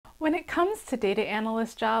When it comes to data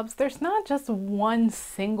analyst jobs, there's not just one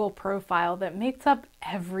single profile that makes up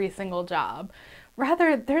every single job.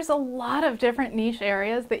 Rather, there's a lot of different niche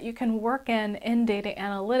areas that you can work in data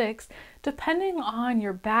analytics depending on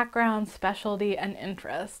your background, specialty, and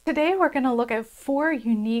interest. Today, we're going to look at 4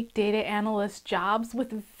 unique data analyst jobs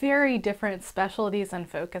with very different specialties and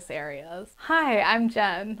focus areas. Hi, I'm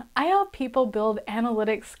Jen. I help people build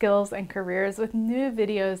analytics skills and careers with new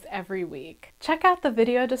videos every week. Check out the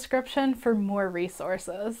video description for more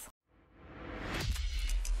resources.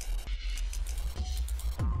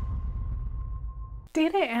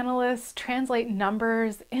 Data analysts translate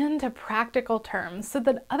numbers into practical terms so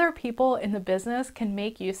that other people in the business can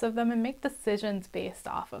make use of them and make decisions based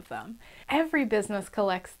off of them. Every business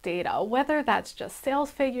collects data, whether that's just sales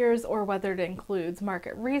figures or whether it includes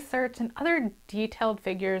market research and other detailed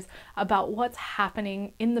figures about what's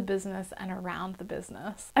happening in the business and around the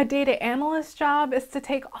business. A data analyst job is to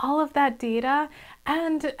take all of that data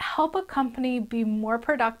and help a company be more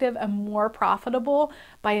productive and more profitable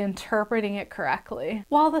by interpreting it correctly.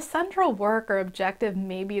 While the central work or objective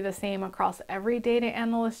may be the same across every data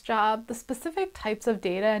analyst job, the specific types of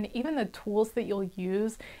data and even the tools that you'll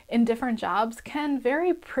use in different jobs can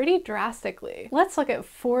vary pretty drastically. Let's look at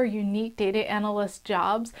 4 unique data analyst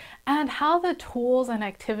jobs and how the tools and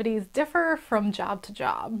activities differ from job to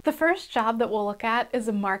job. The first job that we'll look at is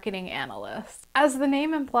a marketing analyst. As the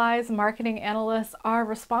name implies, marketing analysts are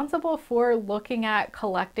responsible for looking at,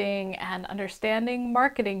 collecting, and understanding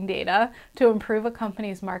marketing data to improve a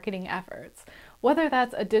company's marketing efforts. Whether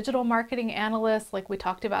that's a digital marketing analyst like we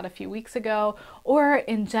talked about a few weeks ago, or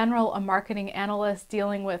in general a marketing analyst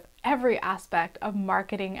dealing with every aspect of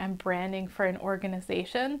marketing and branding for an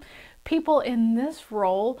organization, people in this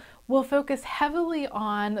role will focus heavily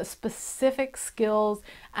on specific skills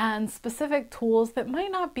and specific tools that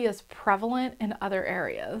might not be as prevalent in other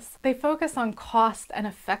areas. They focus on cost and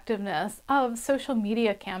effectiveness of social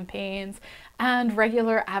media campaigns and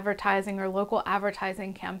regular advertising or local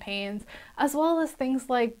advertising campaigns, as well as things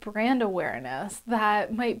like brand awareness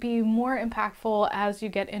that might be more impactful as you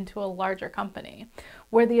get into a larger company,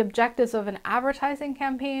 where the objectives of an advertising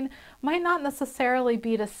campaign might not necessarily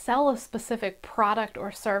be to sell a specific product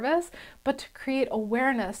or service, but to create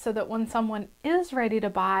awareness so that when someone is ready to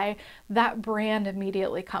buy, that brand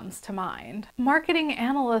immediately comes to mind. Marketing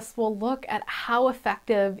analysts will look at how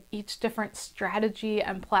effective each different strategy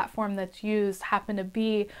and platform that's used happen to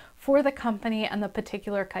be for the company and the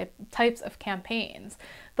particular types of campaigns.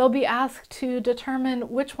 They'll be asked to determine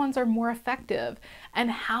which ones are more effective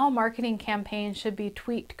and how marketing campaigns should be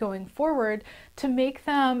tweaked going forward to make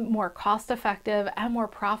them more cost-effective and more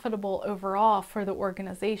profitable overall for the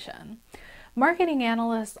organization. Marketing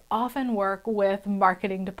analysts often work with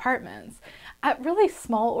marketing departments. At really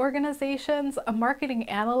small organizations, a marketing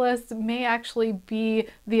analyst may actually be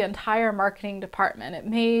the entire marketing department. It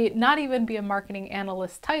may not even be a marketing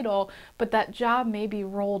analyst title, but that job may be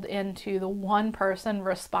rolled into the one person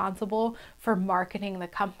responsible for marketing the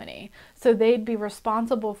company. So they'd be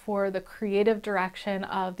responsible for the creative direction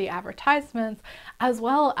of the advertisements, as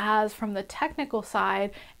well as from the technical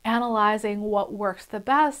side, analyzing what works the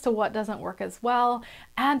best to what doesn't work as well,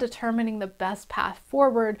 and determining the best path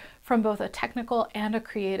forward from both a technical and a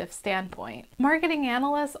creative standpoint. Marketing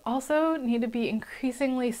analysts also need to be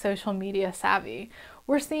increasingly social media savvy.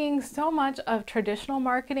 We're seeing so much of traditional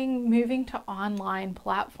marketing moving to online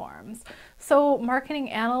platforms. So marketing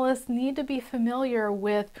analysts need to be familiar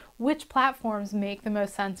with which platforms make the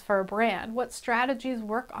most sense for a brand, what strategies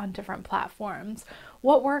work on different platforms.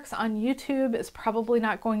 What works on YouTube is probably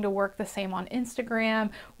not going to work the same on Instagram,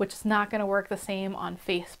 which is not going to work the same on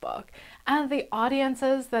Facebook. And the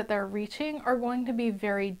audiences that they're reaching are going to be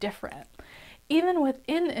very different. Even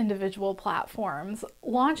within individual platforms,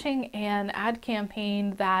 launching an ad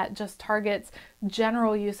campaign that just targets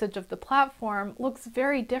general usage of the platform looks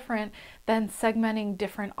very different than segmenting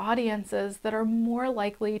different audiences that are more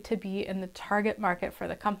likely to be in the target market for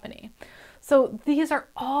the company. So these are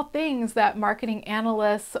all things that marketing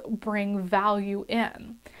analysts bring value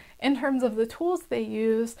in. In terms of the tools they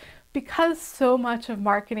use, because so much of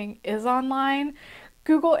marketing is online,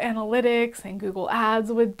 Google Analytics and Google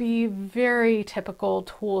Ads would be very typical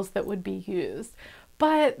tools that would be used.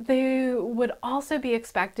 But they would also be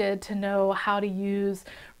expected to know how to use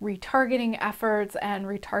retargeting efforts and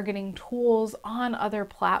retargeting tools on other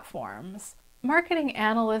platforms. Marketing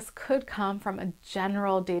analysts could come from a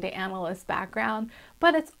general data analyst background,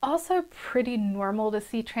 but it's also pretty normal to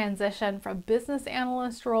see transition from business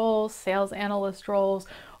analyst roles, sales analyst roles,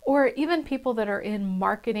 or even people that are in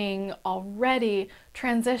marketing already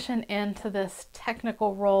transition into this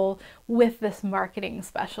technical role with this marketing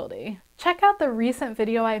specialty. Check out the recent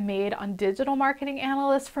video I made on digital marketing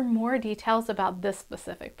analysts for more details about this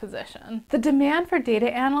specific position. The demand for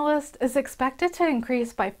data analysts is expected to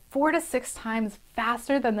increase by 4 to 6 times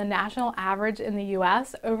faster than the national average in the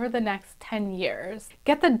US over the next 10 years.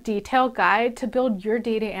 Get the detailed guide to build your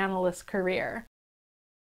data analyst career.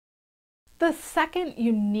 The second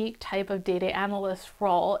unique type of data analyst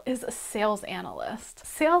role is a sales analyst.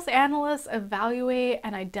 Sales analysts evaluate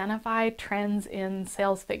and identify trends in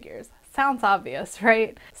sales figures. Sounds obvious,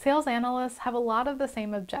 right? Sales analysts have a lot of the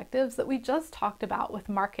same objectives that we just talked about with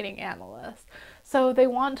marketing analysts. So they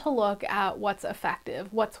want to look at what's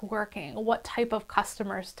effective, what's working, what type of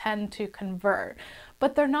customers tend to convert.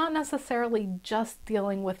 But they're not necessarily just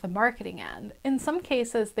dealing with the marketing end. In some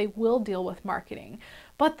cases, they will deal with marketing,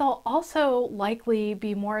 but they'll also likely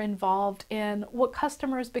be more involved in what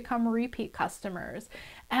customers become repeat customers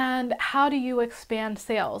and how do you expand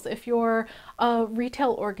sales. If you're a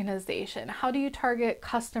retail organization, how do you target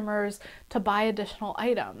customers to buy additional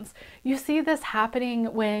items? You see this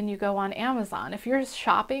happening when you go on Amazon. If you're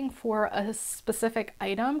shopping for a specific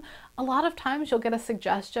item, a lot of times you'll get a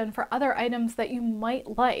suggestion for other items that you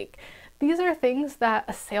might like. These are things that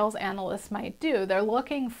a sales analyst might do. They're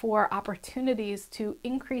looking for opportunities to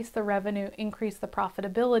increase the revenue, increase the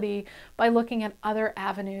profitability by looking at other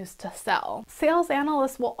avenues to sell. Sales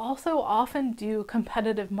analysts will also often do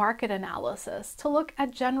competitive market analysis to look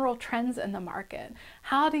at general trends in the market.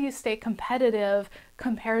 How do you stay competitive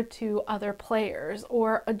compared to other players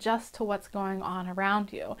or adjust to what's going on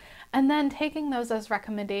around you? And then taking those as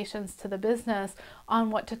recommendations to the business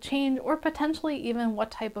on what to change or potentially even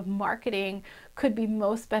what type of marketing could be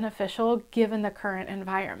most beneficial given the current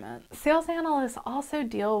environment. Sales analysts also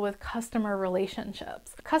deal with customer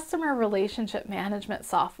relationships. Customer relationship management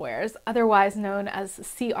softwares, otherwise known as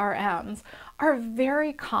CRMs, are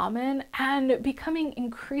very common and becoming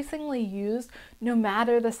increasingly used no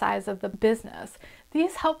matter the size of the business.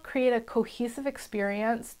 These help create a cohesive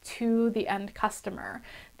experience to the end customer.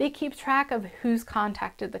 They keep track of who's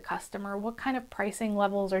contacted the customer, what kind of pricing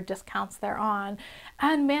levels or discounts they're on,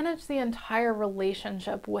 and manage the entire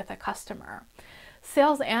relationship with a customer.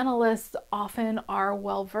 Sales analysts often are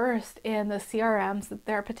well versed in the CRMs that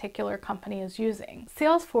their particular company is using.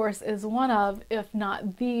 Salesforce is one of, if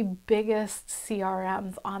not the biggest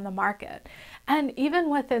CRMs on the market. And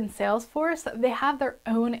even within Salesforce, they have their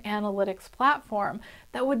own analytics platform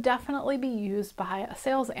that would definitely be used by a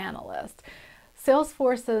sales analyst.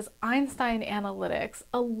 Salesforce's Einstein Analytics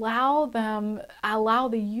allow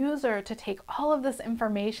the user to take all of this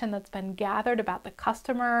information that's been gathered about the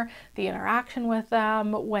customer, the interaction with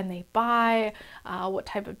them, when they buy, what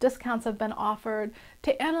type of discounts have been offered,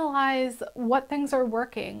 to analyze what things are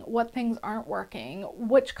working, what things aren't working,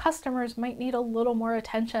 which customers might need a little more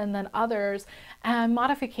attention than others, and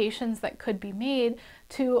modifications that could be made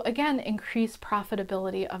to, again, increase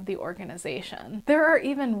profitability of the organization. There are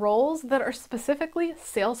even roles that are specifically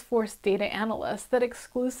Salesforce data analysts that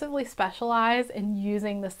exclusively specialize in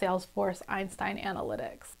using the Salesforce Einstein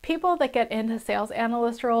Analytics. People that get into sales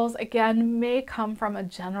analyst roles, again, may come from a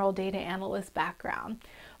general data analyst background,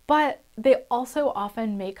 but they also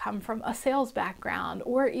often may come from a sales background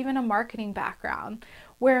or even a marketing background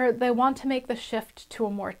where they want to make the shift to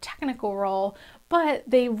a more technical role, but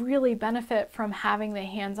they really benefit from having the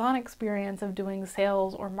hands-on experience of doing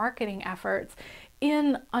sales or marketing efforts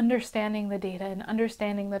in understanding the data and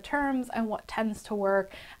understanding the terms and what tends to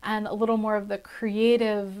work, and a little more of the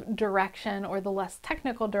creative direction or the less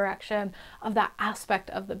technical direction of that aspect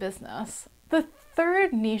of the business. The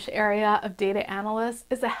third niche area of data analysts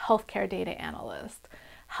is a healthcare data analyst.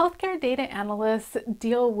 Healthcare data analysts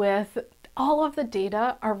deal with all of the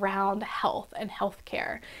data around health and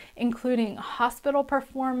healthcare, including hospital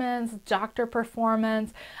performance, doctor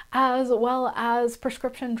performance, as well as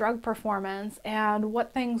prescription drug performance and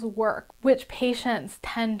what things work, which patients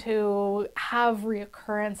tend to have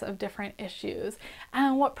reoccurrence of different issues,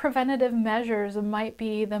 and what preventative measures might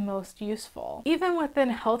be the most useful. Even within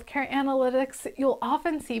healthcare analytics, you'll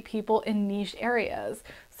often see people in niche areas.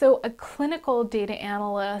 So a clinical data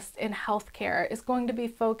analyst in healthcare is going to be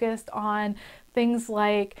focused on things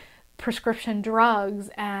like prescription drugs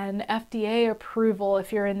and FDA approval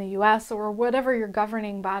if you're in the US, or whatever your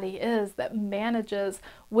governing body is that manages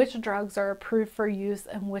which drugs are approved for use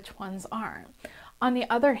and which ones aren't. On the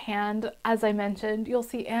other hand, as I mentioned, you'll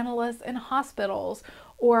see analysts in hospitals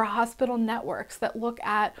or hospital networks that look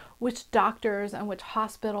at which doctors and which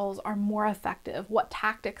hospitals are more effective, what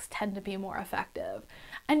tactics tend to be more effective.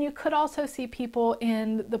 And you could also see people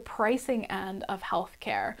in the pricing end of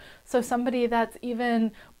healthcare. So somebody that's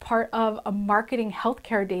even part of a marketing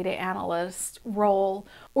healthcare data analyst role,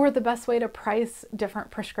 or the best way to price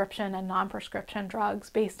different prescription and non-prescription drugs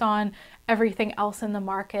based on everything else in the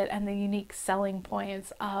market and the unique selling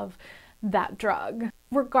points of that drug.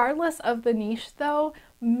 Regardless of the niche though,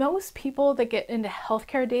 most people that get into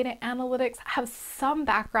healthcare data analytics have some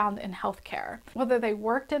background in healthcare. Whether they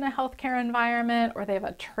worked in a healthcare environment or they have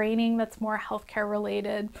a training that's more healthcare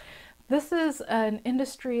related, this is an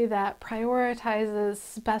industry that prioritizes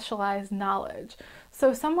specialized knowledge.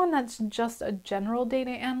 So someone that's just a general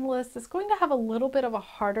data analyst is going to have a little bit of a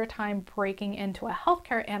harder time breaking into a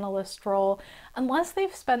healthcare analyst role unless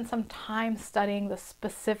they've spent some time studying the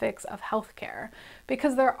specifics of healthcare,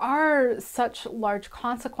 because there are such large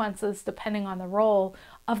consequences depending on the role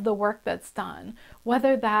of the work that's done,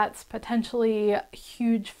 whether that's potentially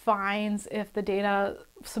huge fines if the data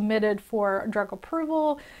submitted for drug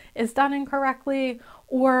approval is done incorrectly,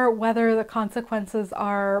 or whether the consequences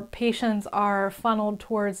are patients are funneled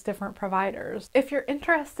towards different providers. If you're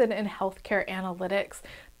interested in healthcare analytics,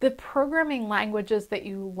 the programming languages that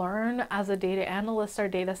you learn as a data analyst or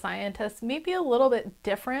data scientist may be a little bit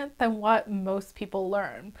different than what most people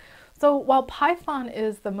learn. So while Python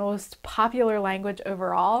is the most popular language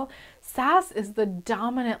overall, SAS is the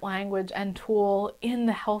dominant language and tool in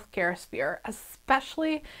the healthcare sphere,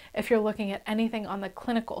 especially if you're looking at anything on the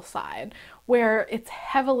clinical side, where it's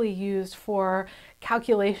heavily used for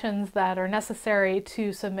calculations that are necessary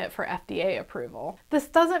to submit for FDA approval. This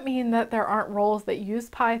doesn't mean that there aren't roles that use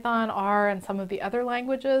Python, R, and some of the other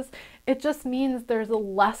languages. It just means there's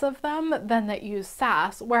less of them than that use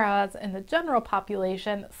SAS, whereas in the general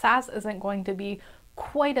population, SAS isn't going to be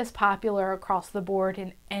quite as popular across the board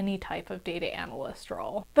in any type of data analyst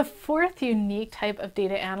role. The fourth unique type of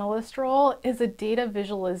data analyst role is a data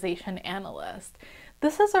visualization analyst.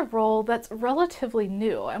 This is a role that's relatively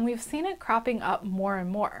new, and we've seen it cropping up more and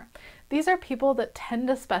more. These are people that tend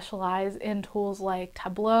to specialize in tools like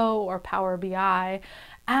Tableau or Power BI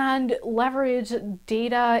and leverage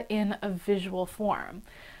data in a visual form.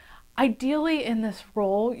 Ideally in this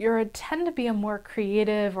role, you tend to be a more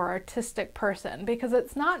creative or artistic person, because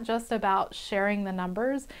it's not just about sharing the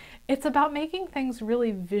numbers, it's about making things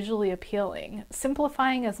really visually appealing,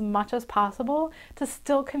 simplifying as much as possible to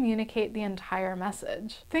still communicate the entire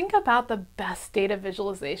message. Think about the best data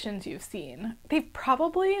visualizations you've seen. They've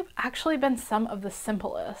probably actually been some of the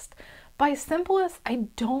simplest. By simplest, I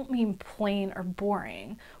don't mean plain or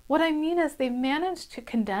boring. What I mean is they've managed to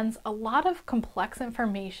condense a lot of complex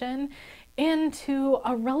information into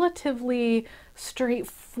a relatively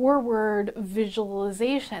straightforward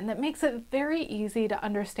visualization that makes it very easy to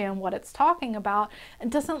understand what it's talking about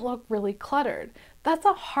and doesn't look really cluttered. That's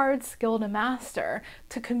a hard skill to master,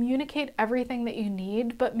 to communicate everything that you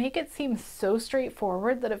need, but make it seem so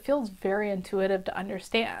straightforward that it feels very intuitive to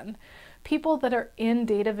understand. People that are in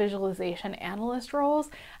data visualization analyst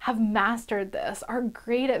roles have mastered this, are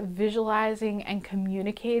great at visualizing and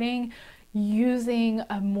communicating using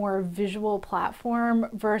a more visual platform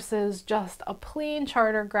versus just a plain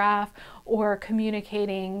charter graph, or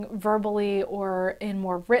communicating verbally or in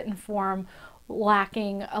more written form,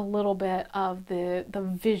 lacking a little bit of the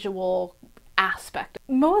visual aspect.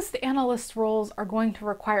 Most analyst roles are going to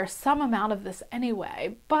require some amount of this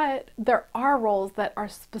anyway, but there are roles that are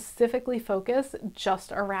specifically focused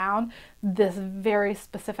just around this very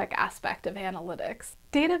specific aspect of analytics.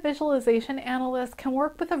 Data visualization analysts can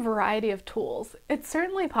work with a variety of tools. It's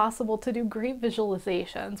certainly possible to do great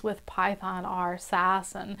visualizations with Python, R,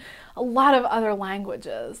 SAS, and a lot of other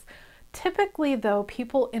languages. Typically, though,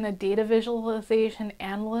 people in a data visualization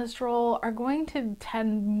analyst role are going to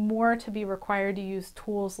tend more to be required to use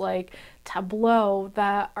tools like Tableau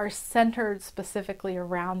that are centered specifically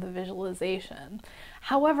around the visualization.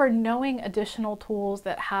 However, knowing additional tools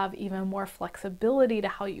that have even more flexibility to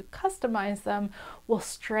how you customize them will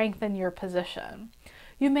strengthen your position.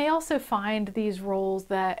 You may also find these roles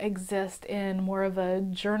that exist in more of a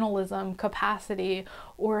journalism capacity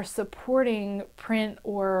or supporting print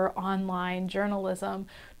or online journalism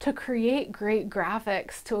to create great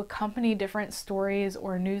graphics to accompany different stories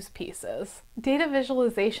or news pieces. Data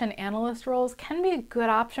visualization analyst roles can be a good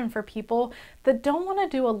option for people that don't want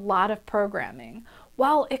to do a lot of programming.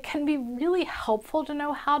 While it can be really helpful to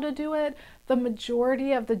know how to do it, the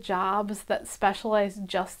majority of the jobs that specialize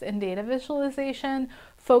just in data visualization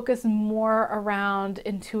focus more around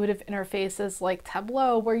intuitive interfaces like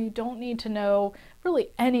Tableau, where you don't need to know really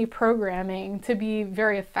any programming to be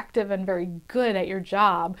very effective and very good at your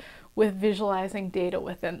job, with visualizing data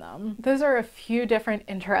within them. Those are a few different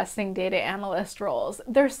interesting data analyst roles.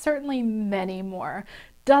 There's certainly many more.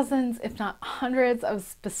 Dozens, if not hundreds, of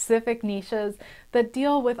specific niches that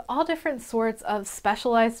deal with all different sorts of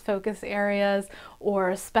specialized focus areas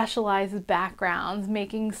or specialized backgrounds,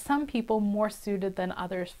 making some people more suited than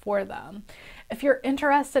others for them. If you're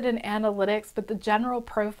interested in analytics, but the general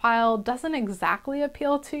profile doesn't exactly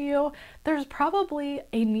appeal to you, there's probably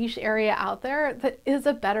a niche area out there that is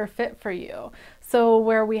a better fit for you. So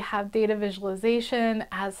where we have data visualization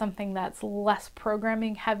as something that's less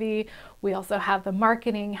programming heavy, we also have the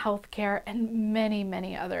marketing, healthcare, and many,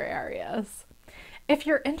 many other areas. If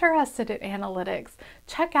you're interested in analytics,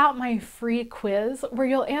 check out my free quiz where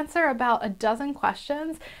you'll answer about a dozen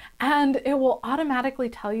questions and it will automatically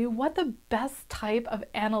tell you what the best type of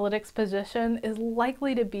analytics position is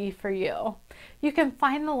likely to be for you. You can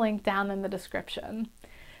find the link down in the description.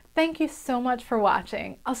 Thank you so much for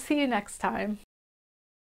watching. I'll see you next time.